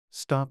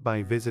Start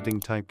by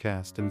visiting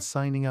Typecast and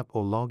signing up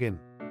or log in.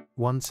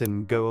 Once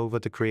in, go over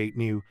to Create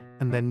New,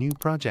 and then New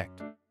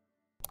Project.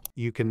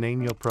 You can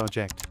name your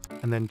project,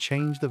 and then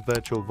change the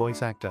virtual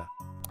voice actor.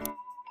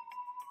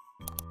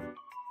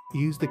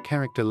 Use the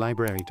character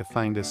library to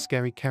find a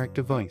scary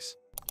character voice.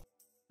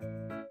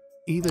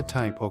 Either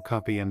type or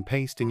copy and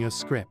paste in your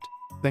script,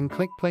 then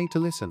click play to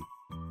listen.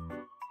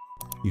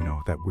 You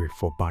know that weird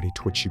full body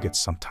twitch you get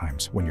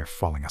sometimes when you're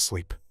falling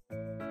asleep?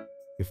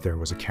 If there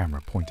was a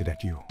camera pointed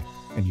at you,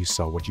 and you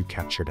saw what you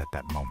captured at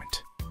that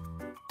moment,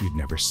 you'd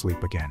never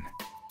sleep again.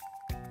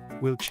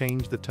 We'll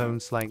change the tone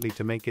slightly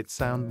to make it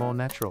sound more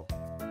natural.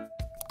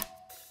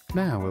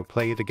 Now we'll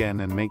play it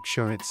again and make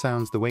sure it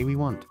sounds the way we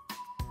want.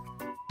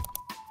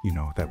 You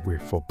know that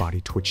weird full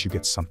body twitch you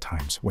get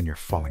sometimes when you're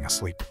falling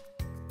asleep?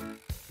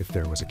 If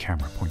there was a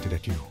camera pointed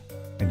at you,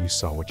 and you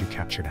saw what you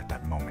captured at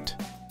that moment,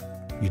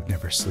 you'd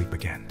never sleep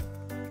again.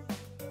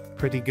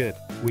 Pretty good.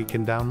 We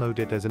can download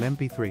it as an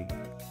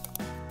MP3.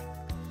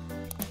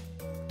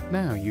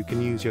 Now you can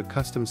use your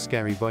custom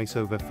scary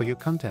voiceover for your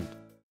content.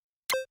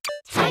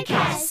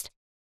 Typecast.